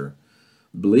hereafter,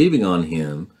 believing on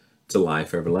him to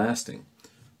life everlasting.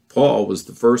 Paul was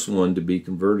the first one to be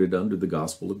converted under the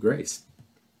gospel of grace.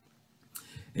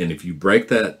 And if you break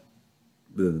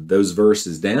those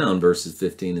verses down, verses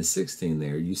 15 and 16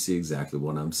 there, you see exactly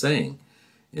what I'm saying.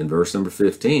 In verse number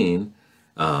 15,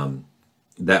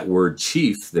 that word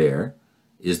chief there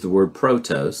is the word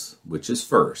protos, which is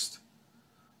first.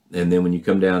 And then when you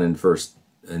come down into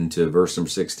verse number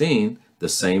 16, the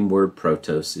same word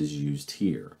protos is used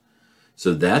here.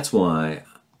 So that's why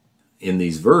in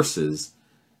these verses,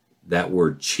 that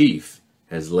word chief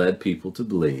has led people to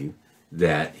believe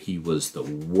that he was the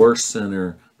worst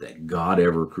sinner that God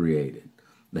ever created.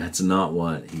 That's not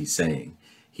what he's saying.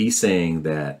 He's saying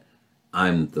that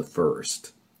I'm the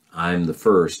first. I'm the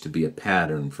first to be a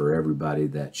pattern for everybody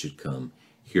that should come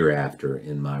hereafter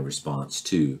in my response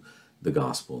to the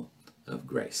gospel of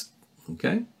grace.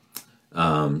 Okay?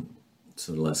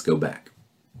 So let's go back.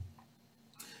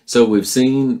 So we've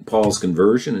seen Paul's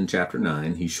conversion in chapter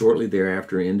 9. He shortly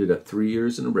thereafter ended up 3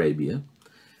 years in Arabia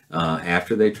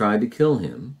after they tried to kill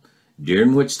him,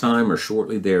 during which time or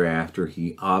shortly thereafter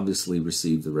he obviously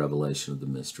received the revelation of the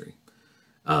mystery.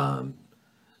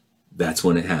 That's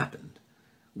when it happened.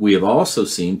 We have also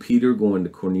seen Peter going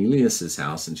to Cornelius'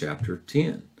 house in chapter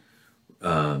 10,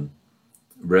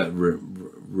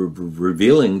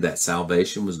 revealing that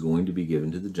salvation was going to be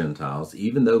given to the Gentiles,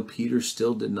 even though Peter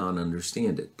still did not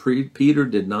understand it. Peter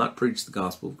did not preach the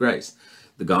gospel of grace.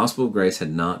 The gospel of grace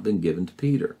had not been given to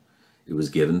Peter. It was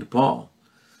given to Paul.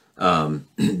 Then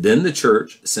the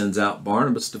church sends out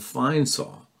Barnabas to find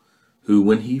Saul, who,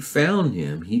 when he found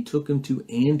him, he took him to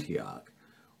Antioch,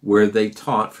 where they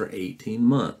taught for 18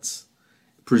 months,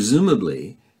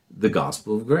 presumably the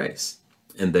gospel of grace.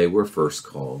 And they were first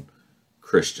called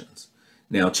Christians.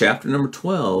 Now, chapter number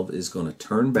 12 is going to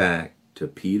turn back to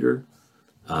Peter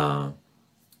and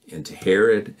to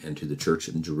Herod and to the church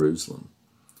in Jerusalem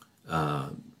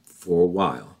for a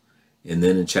while. And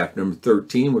then in chapter number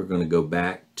 13, we're going to go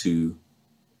back to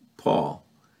Paul,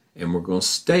 and we're going to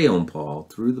stay on Paul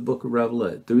through the book of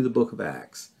Revelation, through the book of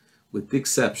Acts, with the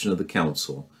exception of the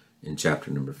council in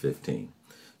chapter number 15.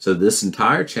 So this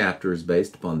entire chapter is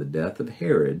based upon the death of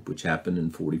Herod, which happened in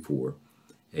 44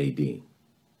 AD.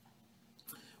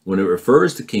 When it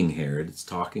refers to King Herod, it's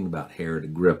talking about Herod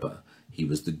Agrippa. He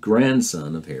was the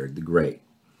grandson of Herod the Great.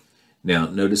 Now,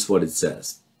 notice what it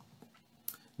says.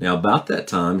 Now, about that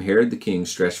time, Herod the king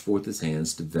stretched forth his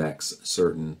hands to vex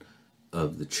certain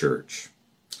of the church.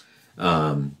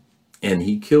 And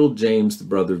he killed James, the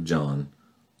brother of John,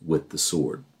 with the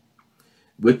sword.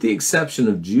 With the exception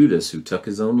of Judas, who took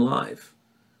his own life.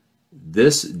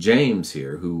 This James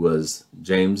here, who was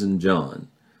James and John,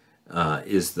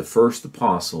 is the first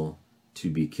apostle to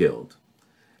be killed.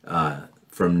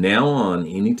 From now on,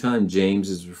 anytime James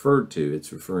is referred to,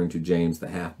 it's referring to James, the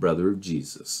half-brother of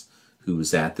Jesus, who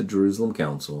was at the Jerusalem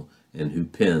Council and who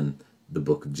penned the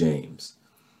book of James.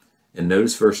 And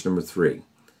notice verse number 3.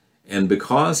 And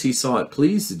because he saw it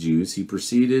pleased the Jews, he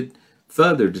proceeded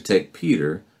further to take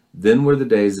Peter. Then were the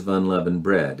days of unleavened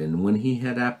bread. And when he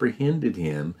had apprehended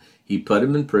him, he put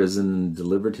him in prison and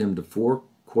delivered him to 4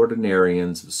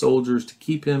 quaternarians of soldiers to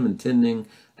keep him intending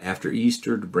after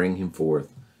Easter to bring him forth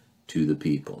to the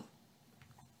people.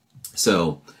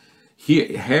 So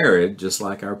Herod, just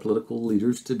like our political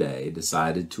leaders today,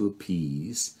 decided to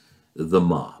appease the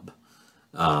mob.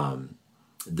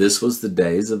 This was the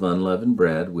days of unleavened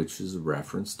bread, which is a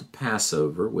reference to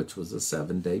Passover, which was a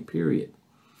 7-day period.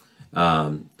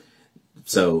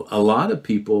 So a lot of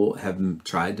people have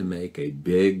tried to make a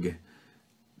big,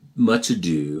 much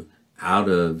ado out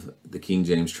of the King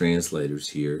James translators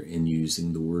here in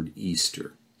using the word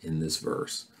Easter in this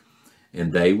verse.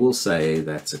 And they will say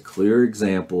that's a clear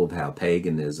example of how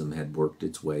paganism had worked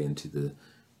its way into the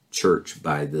church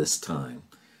by this time.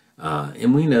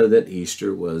 And we know that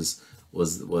Easter was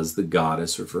the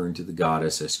goddess, referring to the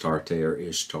goddess Astarte or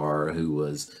Ishtar, who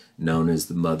was known as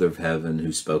the mother of heaven,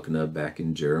 who's spoken of back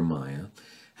in Jeremiah.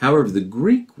 However, the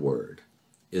Greek word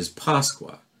is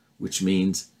Pascha, which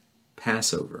means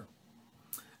Passover.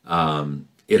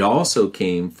 It also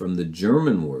came from the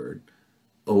German word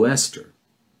Oester.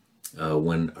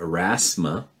 When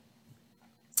Erasmus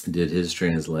did his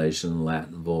translation,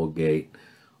 Latin Vulgate,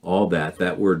 all that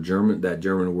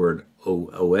German word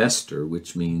Oester,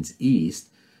 which means east,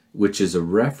 which is a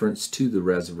reference to the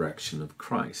resurrection of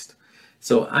Christ.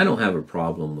 So I don't have a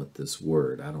problem with this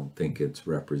word. I don't think it's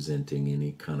representing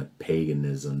any kind of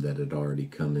paganism that had already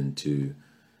come into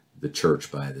the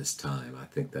church by this time. I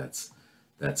think that's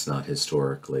not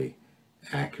historically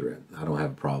accurate. I don't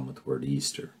have a problem with the word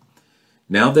Easter.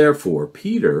 Now, therefore,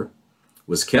 Peter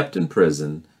was kept in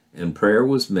prison, and prayer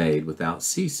was made without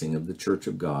ceasing of the church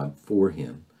of God for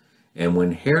him. And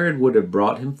when Herod would have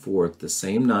brought him forth, the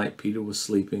same night Peter was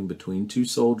sleeping between 2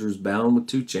 soldiers bound with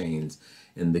 2 chains,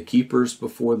 and the keepers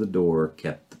before the door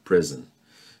kept the prison.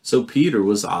 So Peter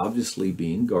was obviously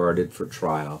being guarded for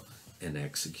trial and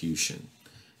execution.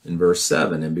 In verse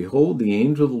 7, and behold, the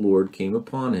angel of the Lord came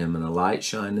upon him, and a light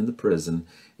shined in the prison,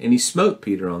 and he smote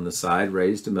Peter on the side,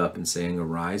 raised him up, and saying,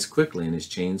 Arise quickly, and his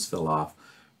chains fell off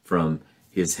from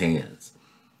his hands.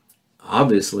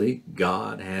 Obviously,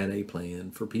 God had a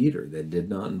plan for Peter that did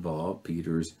not involve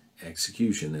Peter's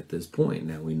execution at this point.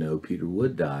 Now, we know Peter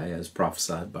would die, as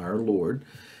prophesied by our Lord,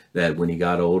 that when he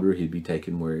got older, he'd be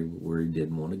taken where he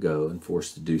didn't want to go and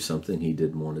forced to do something he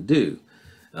didn't want to do.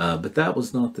 But that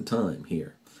was not the time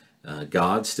here.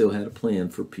 God still had a plan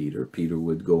for Peter. Peter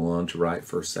would go on to write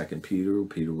 1st, 2nd Peter.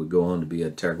 Peter would go on to be an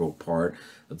integral part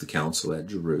of the council at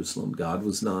Jerusalem. God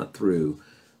was not through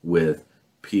with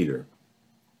Peter.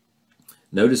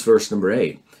 Notice verse number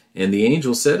 8. And the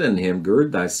angel said unto him,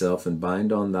 Gird thyself and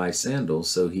bind on thy sandals.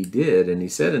 So he did, and he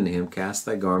said unto him, Cast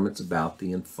thy garments about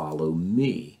thee and follow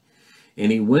me.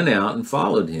 And he went out and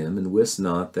followed him, and wist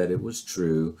not that it was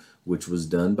true, which was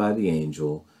done by the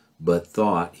angel, but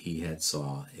thought he had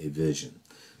saw a vision.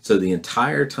 So the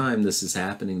entire time this is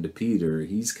happening to Peter,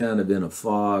 he's kind of in a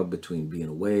fog between being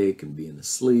awake and being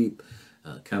asleep,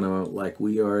 kind of like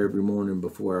we are every morning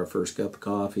before our first cup of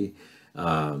coffee.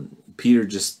 Peter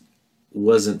just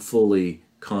wasn't fully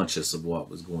conscious of what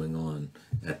was going on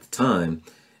at the time.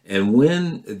 And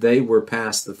when they were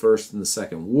past the first and the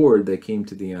second ward, they came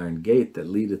to the iron gate that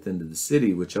leadeth into the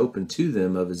city, which opened to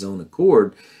them of his own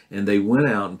accord. And they went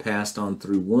out and passed on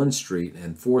through one street,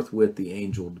 and forthwith the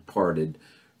angel departed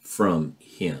from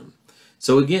him.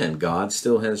 So again, God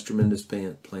still has tremendous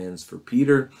plans for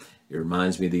Peter. It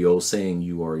reminds me of the old saying,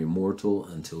 you are immortal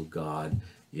until God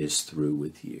is through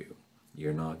with you.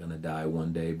 You're not going to die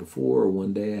one day before or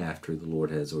one day after the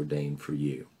Lord has ordained for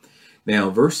you.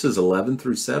 Now, verses 11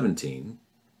 through 17,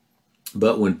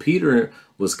 but when Peter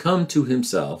was come to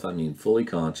himself, fully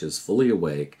conscious, fully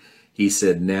awake, he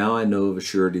said, Now I know of a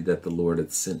surety that the Lord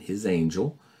hath sent his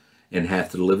angel, and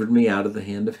hath delivered me out of the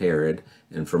hand of Herod,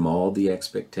 and from all the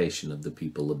expectation of the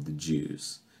people of the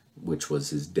Jews, which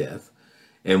was his death.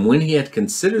 And when he had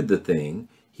considered the thing,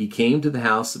 he came to the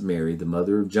house of Mary, the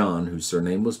mother of John, whose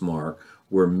surname was Mark,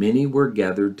 where many were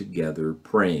gathered together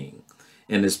praying.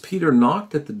 And as Peter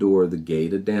knocked at the door of the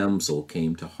gate, a damsel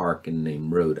came to hearken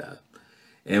named Rhoda.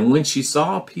 And when she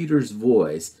saw Peter's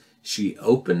voice, she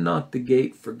opened not the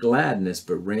gate for gladness,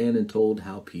 but ran and told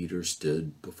how Peter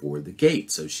stood before the gate.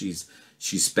 So she's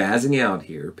spazzing out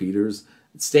here. Peter's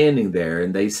standing there,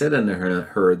 and they said unto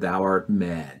her, Thou art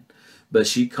mad. But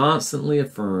she constantly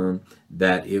affirmed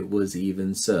that it was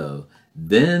even so.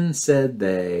 Then said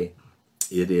they,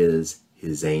 It is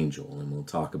his angel. And we'll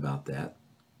talk about that.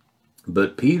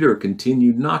 But Peter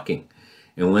continued knocking,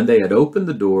 and when they had opened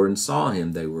the door and saw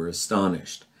him, they were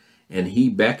astonished. And he,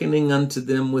 beckoning unto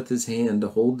them with his hand to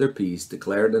hold their peace,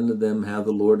 declared unto them how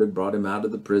the Lord had brought him out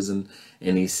of the prison.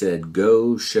 And he said,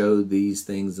 Go show these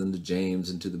things unto James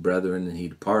and to the brethren. And he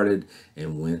departed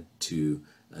and went to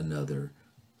another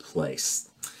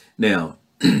place. Now,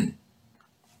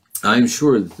 I'm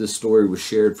sure that this story was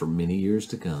shared for many years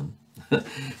to come.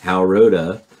 How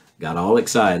Rhoda got all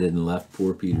excited and left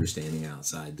poor Peter standing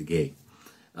outside the gate.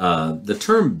 The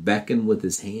term beckon with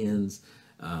his hands,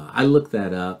 I looked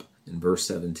that up in verse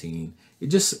 17. It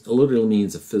just literally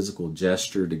means a physical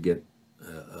gesture to get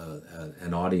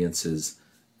an audience's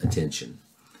attention,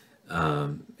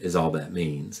 is all that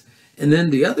means. And then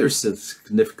the other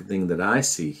significant thing that I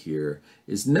see here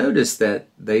is notice that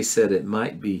they said it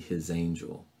might be his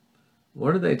angel.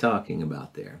 What are they talking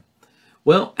about there?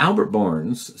 Well, Albert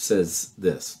Barnes says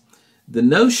this. The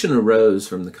notion arose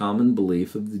from the common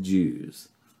belief of the Jews,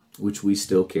 which we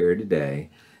still carry today,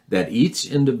 that each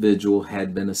individual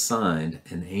had been assigned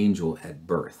an angel at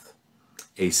birth,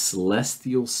 a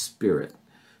celestial spirit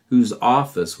whose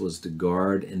office was to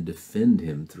guard and defend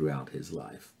him throughout his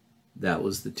life. That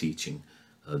was the teaching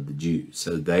of the Jews.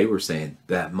 So they were saying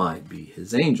that might be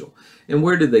his angel. And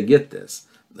where did they get this?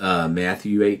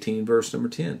 Matthew 18, verse number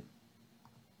 10.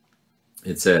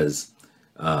 It says,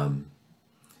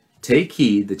 Take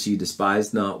heed that ye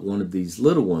despise not one of these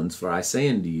little ones, for I say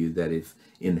unto you that if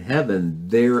in heaven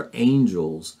their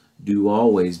angels do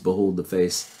always behold the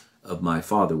face of my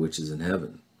Father which is in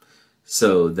heaven.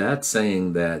 So that's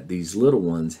saying that these little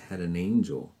ones had an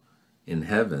angel in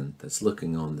heaven that's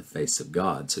looking on the face of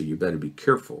God. So you better be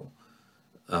careful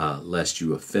lest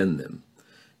you offend them.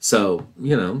 So,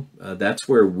 that's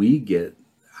where we get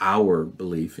our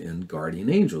belief in guardian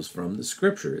angels from the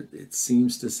scripture. It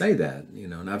seems to say that,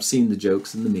 and I've seen the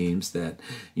jokes and the memes that,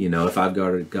 if I've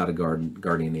got a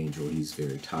guardian angel, he's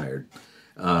very tired.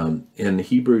 In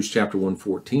Hebrews chapter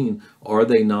 1:14, are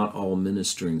they not all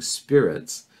ministering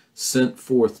spirits sent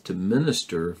forth to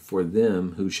minister for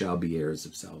them who shall be heirs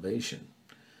of salvation?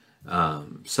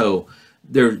 So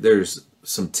there's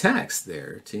some text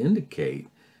there to indicate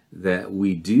that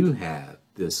we do have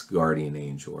this guardian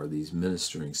angel or these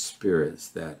ministering spirits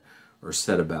that are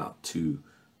set about to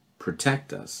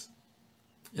protect us.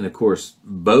 And of course,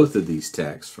 both of these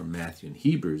texts from Matthew and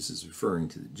Hebrews is referring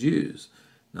to the Jews,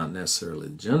 not necessarily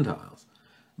the Gentiles.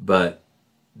 But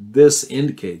this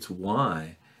indicates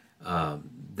why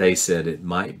they said it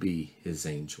might be his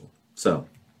angel. So,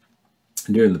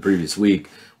 During the previous week,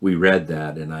 we read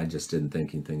that, and I just didn't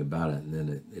think anything about it, and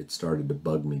then it started to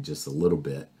bug me just a little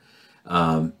bit.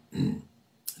 Now,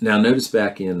 notice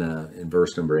back in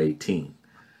verse number 18.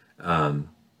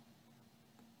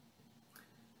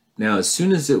 Now, as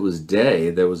soon as it was day,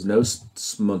 there was no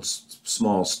small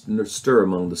stir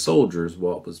among the soldiers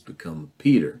what was become of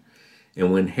Peter.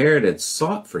 And when Herod had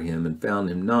sought for him and found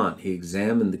him not, he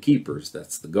examined the keepers,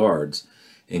 that's the guards,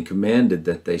 and commanded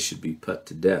that they should be put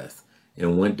to death,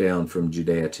 and went down from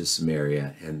Judea to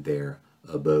Samaria, and there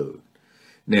abode.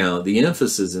 Now, the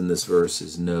emphasis in this verse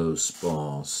is no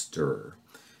small stir.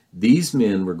 These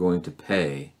men were going to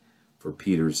pay for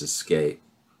Peter's escape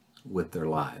with their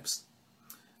lives.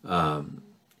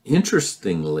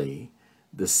 Interestingly,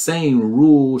 the same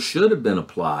rule should have been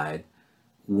applied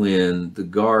when the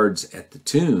guards at the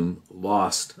tomb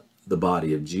lost the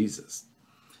body of Jesus.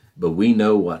 But we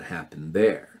know what happened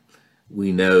there.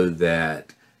 We know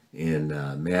that in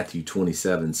Matthew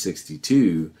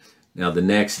 27:62, now the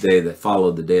next day that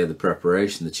followed the day of the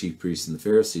preparation, the chief priests and the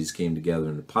Pharisees came together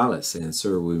unto Pilate, saying,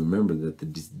 Sir, we remember that the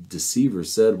deceiver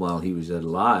said while he was yet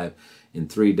alive, in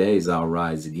 3 days I'll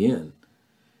rise again.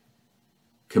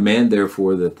 Command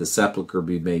therefore that the sepulchre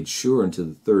be made sure unto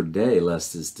the 3rd day,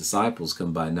 lest his disciples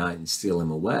come by night and steal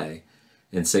him away,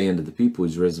 and say unto the people,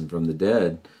 he's risen from the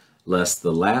dead, lest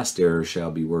the last error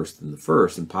shall be worse than the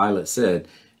first. And Pilate said,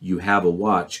 you have a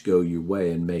watch, go your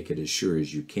way and make it as sure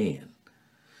as you can.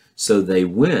 So they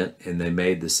went and they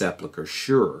made the sepulchre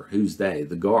sure. Who's they?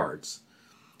 The guards.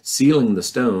 Sealing the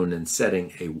stone and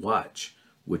setting a watch,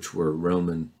 which were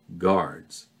Roman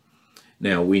guards.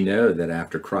 Now we know that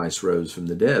after Christ rose from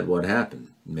the dead, what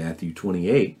happened? Matthew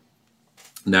 28.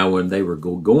 Now when they were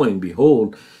going,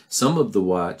 behold, some of the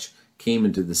watch came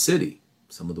into the city.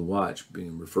 Some of the watch,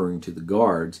 being referring to the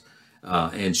guards,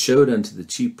 and showed unto the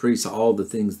chief priests all the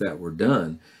things that were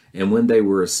done. And when they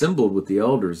were assembled with the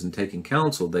elders and taking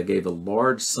counsel, they gave a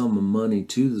large sum of money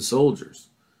to the soldiers.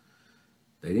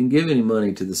 They didn't give any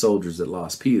money to the soldiers that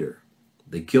lost Peter.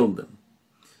 They killed them.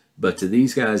 But to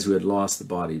these guys who had lost the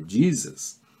body of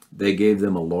Jesus, they gave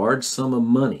them a large sum of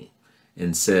money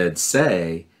and said,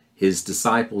 say, his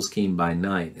disciples came by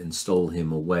night and stole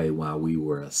him away while we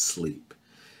were asleep.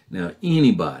 Now,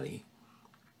 anybody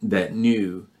that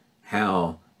knew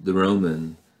how the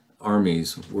Roman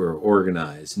armies were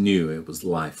organized knew it was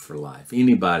life for life.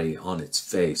 Anybody on its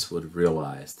face would have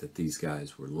realized that these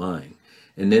guys were lying.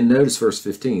 And then notice verse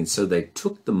 15. So they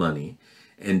took the money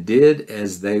and did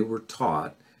as they were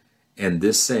taught, and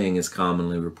this saying is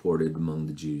commonly reported among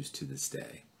the Jews to this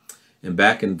day. And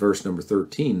back in verse number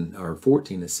 13 or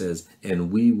 14 it says,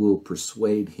 and we will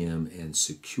persuade him and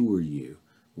secure you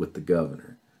with the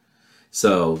governor.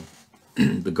 So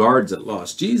the guards that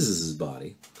lost Jesus'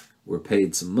 body were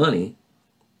paid some money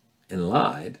and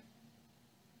lied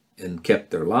and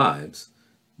kept their lives,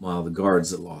 while the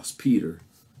guards that lost Peter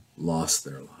lost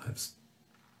their lives.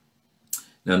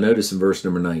 Now notice in verse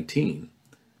number 19,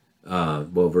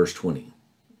 verse 20.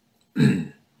 And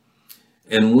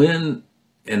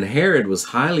Herod was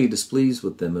highly displeased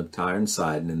with them of Tyre and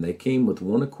Sidon, and they came with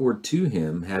one accord to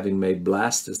him, having made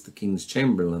Blastus the king's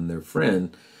chamberlain their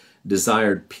friend,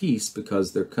 desired peace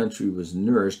because their country was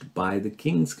nourished by the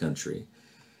king's country.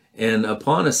 And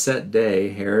upon a set day,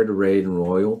 Herod, arrayed in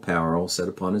royal apparel, sat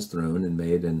upon his throne and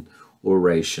made an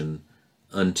oration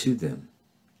unto them.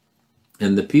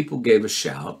 And the people gave a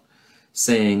shout,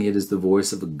 saying, it is the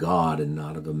voice of a God and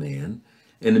not of a man.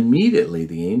 And immediately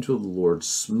the angel of the Lord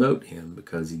smote him,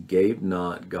 because he gave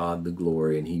not God the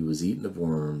glory, and he was eaten of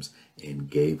worms and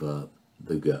gave up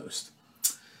the ghost.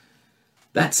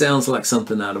 That sounds like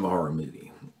something out of a horror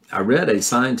movie. I read a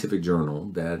scientific journal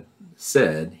that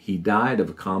said he died of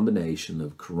a combination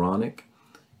of chronic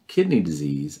kidney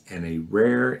disease and a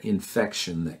rare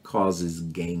infection that causes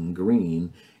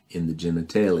gangrene in the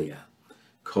genitalia,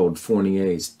 called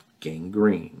Fournier's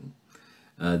gangrene.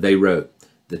 They wrote,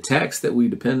 the text that we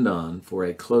depend on for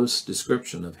a close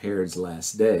description of Herod's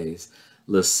last days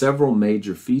lists several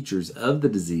major features of the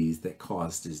disease that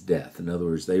caused his death. In other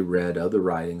words, they read other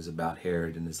writings about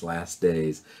Herod in his last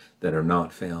days that are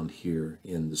not found here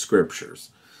in the scriptures.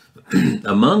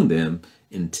 Among them,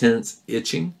 intense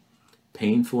itching,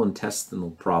 painful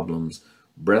intestinal problems,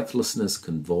 breathlessness,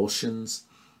 convulsions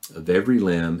of every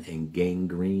limb, and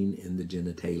gangrene in the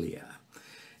genitalia.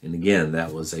 And again,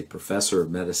 that was a professor of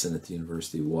medicine at the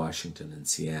University of Washington in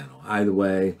Seattle. Either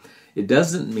way, it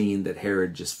doesn't mean that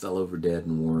Herod just fell over dead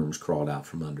and worms crawled out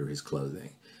from under his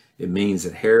clothing. It means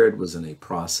that Herod was in a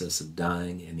process of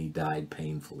dying, and he died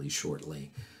painfully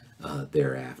shortly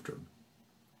thereafter.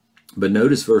 But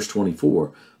notice verse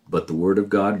 24, but the word of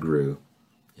God grew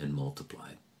and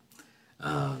multiplied.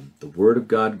 The word of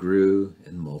God grew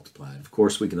and multiplied. Of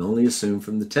course, we can only assume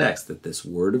from the text that this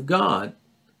word of God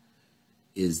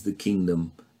is the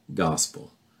kingdom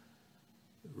gospel.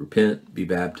 Repent, be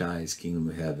baptized, kingdom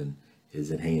of heaven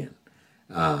is at hand.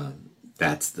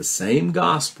 That's the same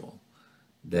gospel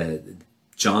that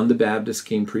John the Baptist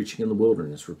came preaching in the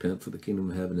wilderness. Repent, for the kingdom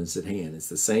of heaven is at hand. It's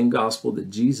the same gospel that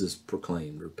Jesus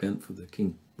proclaimed. Repent,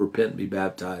 repent, be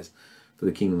baptized, for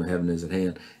the kingdom of heaven is at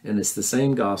hand. And it's the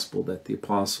same gospel that the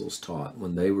apostles taught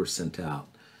when they were sent out.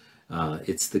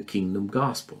 It's the kingdom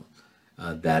gospel.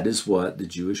 That is what the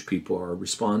Jewish people are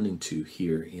responding to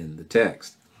here in the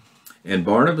text. And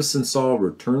Barnabas and Saul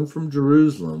returned from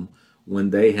Jerusalem when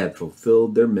they had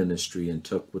fulfilled their ministry and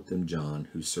took with them John,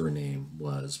 whose surname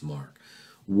was Mark.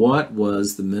 What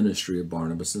was the ministry of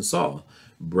Barnabas and Saul?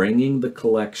 Bringing the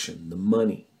collection, the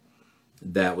money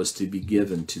that was to be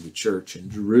given to the church in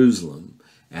Jerusalem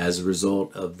as a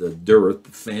result of the dearth,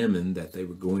 the famine that they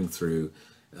were going through,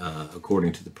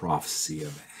 according to the prophecy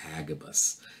of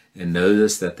Agabus. And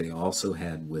notice that they also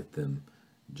had with them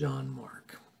John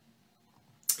Mark.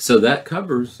 So that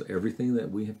covers everything that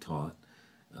we have taught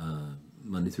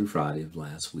Monday through Friday of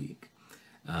last week.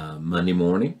 Monday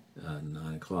morning,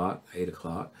 9 o'clock, 8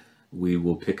 o'clock, we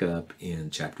will pick up in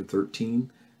chapter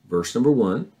 13, verse number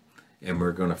 1, and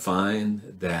we're going to find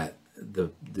that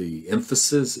the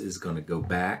emphasis is going to go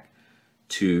back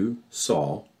to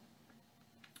Saul.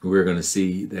 We're going to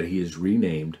see that he is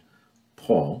renamed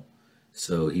Paul.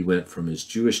 So he went from his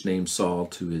Jewish name Saul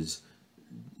to his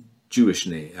Jewish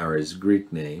name, or his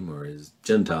Greek name, or his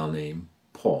Gentile name,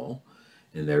 Paul.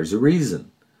 And there's a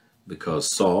reason. Because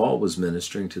Saul was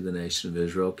ministering to the nation of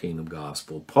Israel, kingdom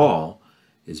gospel. Paul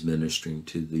is ministering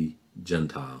to the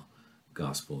Gentile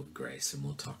gospel of grace. And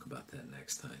we'll talk about that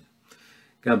next time.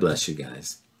 God bless you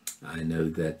guys. I know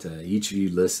that each of you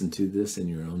listen to this in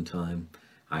your own time.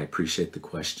 I appreciate the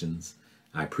questions.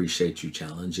 I appreciate you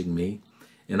challenging me.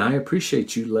 And I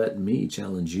appreciate you letting me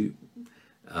challenge you.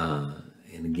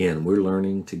 And again, we're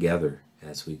learning together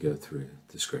as we go through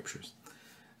the scriptures.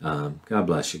 God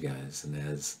bless you guys. And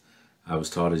as I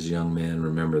was taught as a young man,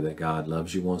 remember that God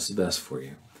loves you, wants the best for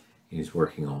you. He's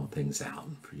working all things out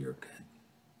for your good.